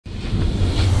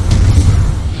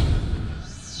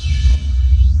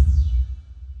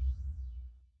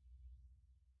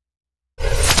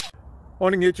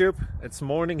Morning YouTube, it's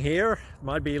morning here. It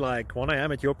might be like 1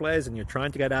 a.m. at your place and you're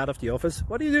trying to get out of the office.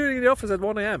 What are you doing in the office at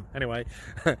 1 a.m? Anyway,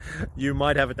 you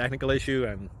might have a technical issue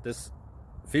and this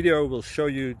video will show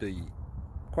you the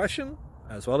question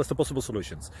as well as the possible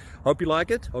solutions. Hope you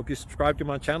like it, hope you subscribe to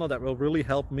my channel. That will really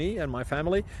help me and my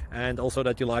family, and also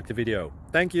that you like the video.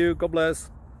 Thank you, God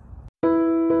bless.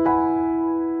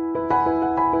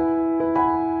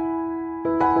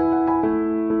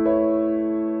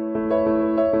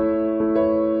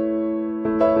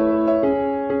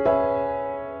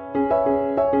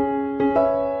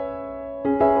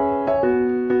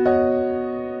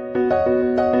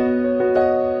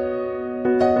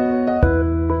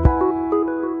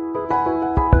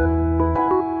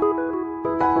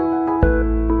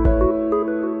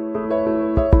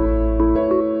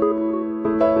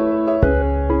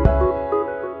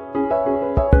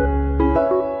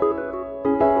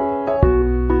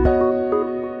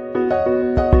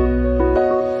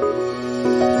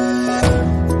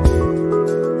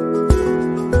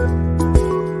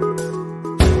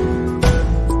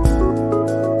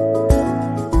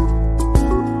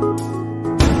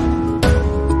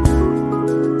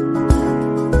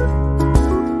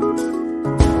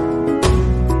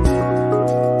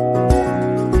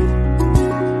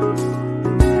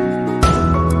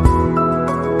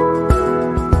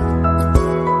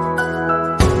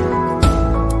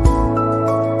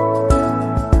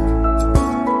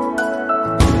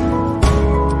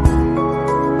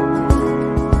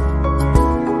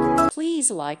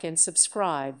 Please like and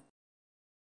subscribe.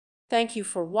 Thank you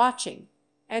for watching,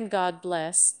 and God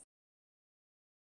bless.